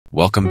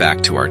Welcome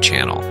back to our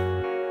channel.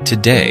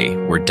 Today,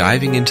 we're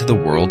diving into the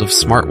world of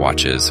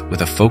smartwatches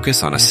with a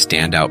focus on a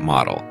standout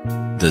model,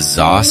 the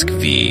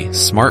ZOSKVEE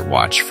Smart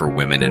Watch for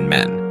women and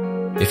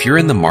men. If you're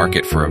in the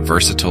market for a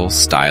versatile,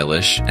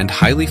 stylish, and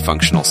highly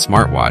functional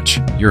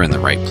smartwatch, you're in the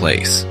right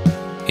place.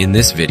 In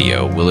this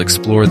video, we'll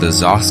explore the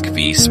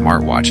ZOSKVEE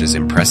smartwatch's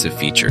impressive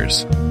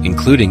features,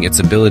 including its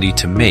ability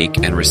to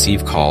make and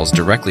receive calls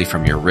directly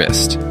from your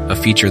wrist, a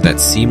feature that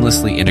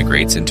seamlessly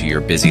integrates into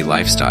your busy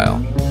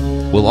lifestyle.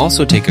 We'll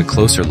also take a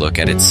closer look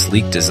at its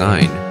sleek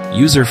design,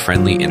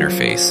 user-friendly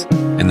interface,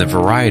 and the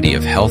variety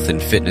of health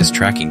and fitness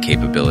tracking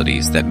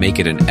capabilities that make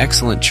it an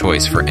excellent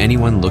choice for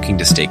anyone looking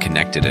to stay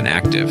connected and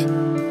active.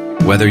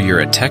 Whether you're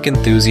a tech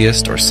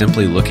enthusiast or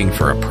simply looking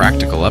for a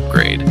practical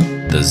upgrade,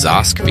 the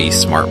ZOSKVEE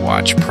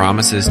smartwatch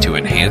promises to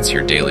enhance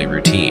your daily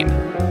routine.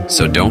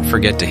 So don't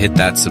forget to hit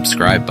that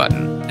subscribe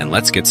button, and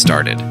let's get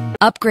started.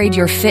 Upgrade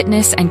your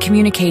fitness and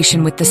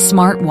communication with the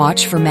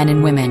smartwatch for men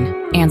and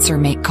women. Answer,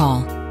 make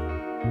call.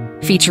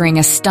 Featuring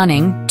a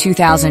stunning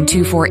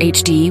 2024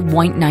 HD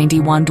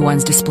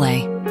 191:1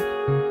 display.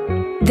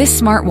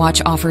 This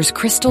smartwatch offers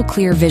crystal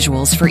clear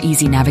visuals for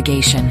easy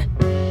navigation.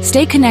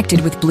 Stay connected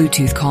with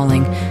Bluetooth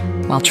calling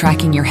while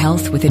tracking your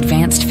health with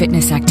advanced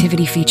fitness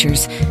activity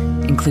features,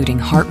 including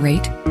heart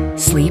rate,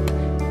 sleep,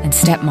 and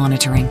step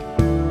monitoring.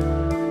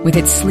 With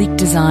its sleek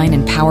design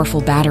and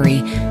powerful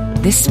battery,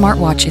 this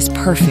smartwatch is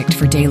perfect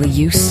for daily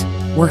use,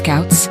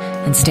 workouts,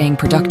 and staying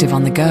productive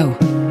on the go.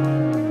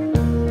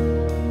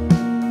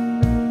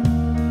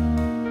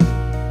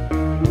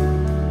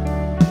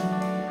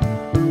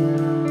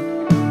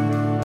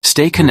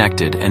 Stay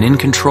connected and in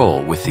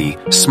control with the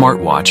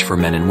smartwatch for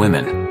men and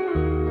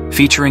women.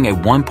 Featuring a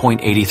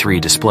 1.83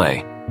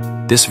 display,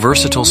 this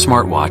versatile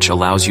smartwatch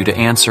allows you to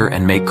answer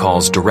and make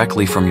calls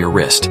directly from your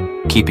wrist,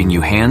 keeping you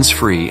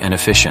hands-free and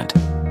efficient.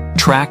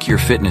 Track your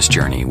fitness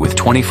journey with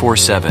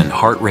 24/7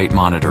 heart rate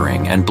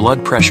monitoring and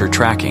blood pressure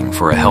tracking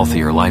for a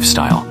healthier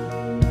lifestyle.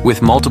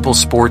 With multiple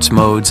sports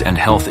modes and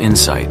health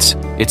insights,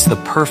 it's the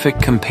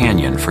perfect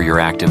companion for your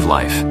active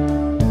life.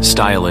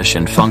 Stylish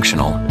and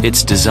functional,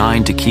 it's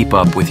designed to keep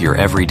up with your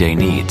everyday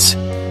needs.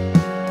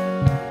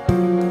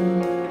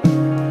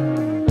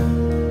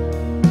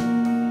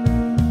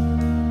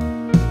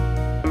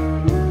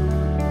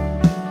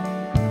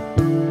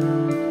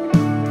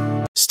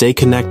 Stay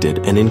connected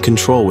and in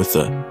control with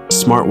the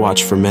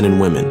smartwatch for men and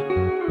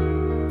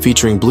women.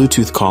 Featuring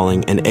Bluetooth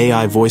calling and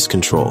AI voice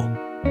control.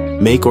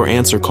 Make or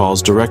answer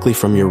calls directly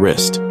from your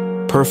wrist,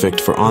 perfect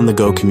for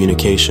on-the-go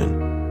communication.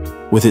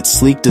 With its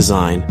sleek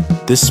design,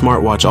 this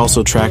smartwatch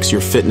also tracks your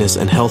fitness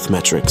and health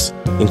metrics,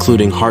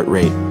 including heart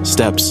rate,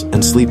 steps,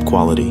 and sleep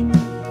quality.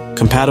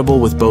 Compatible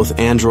with both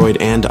Android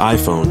and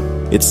iPhone,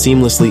 it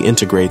seamlessly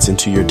integrates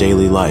into your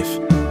daily life.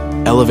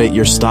 Elevate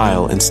your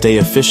style and stay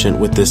efficient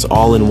with this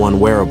all-in-one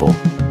wearable.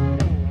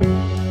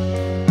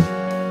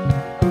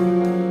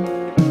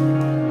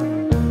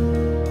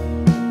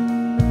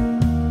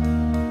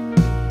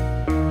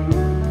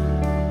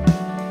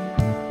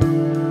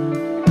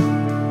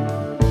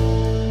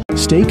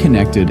 Stay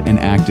connected and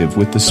active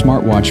with the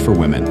smartwatch for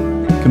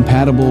women,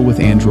 compatible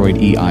with Android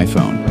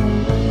iPhone.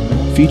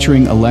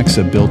 Featuring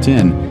Alexa built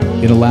in,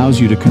 it allows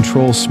you to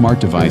control smart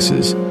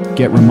devices,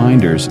 get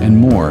reminders, and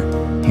more,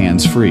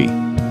 hands-free.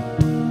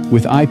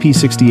 With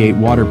IP68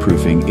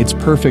 waterproofing, it's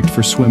perfect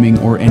for swimming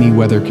or any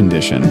weather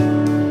condition.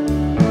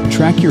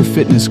 Track your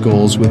fitness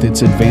goals with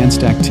its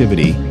advanced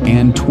activity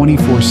and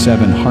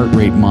 24/7 heart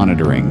rate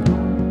monitoring.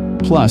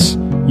 Plus,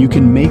 you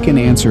can make and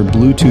answer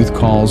Bluetooth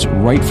calls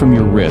right from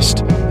your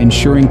wrist,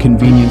 ensuring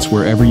convenience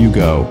wherever you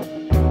go.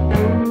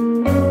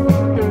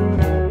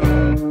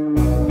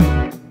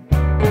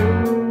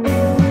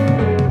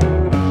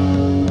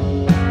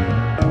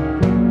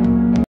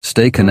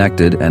 Stay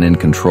connected and in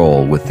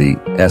control with the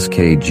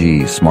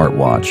ZOSKVEE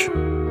smartwatch.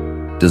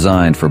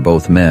 Designed for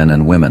both men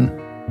and women.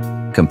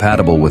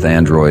 Compatible with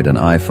Android and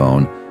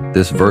iPhone,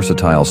 this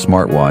versatile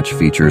smartwatch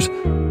features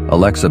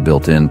Alexa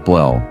built-in,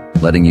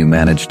 letting you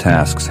manage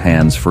tasks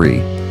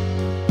hands-free.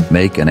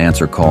 Make and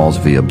answer calls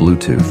via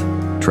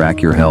Bluetooth,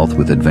 track your health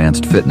with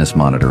advanced fitness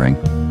monitoring,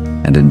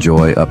 and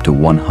enjoy up to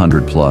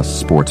 100+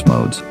 sports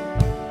modes.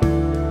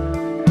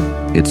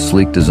 Its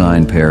sleek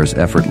design pairs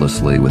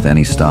effortlessly with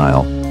any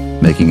style,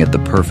 making it the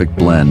perfect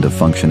blend of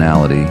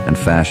functionality and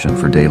fashion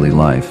for daily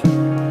life.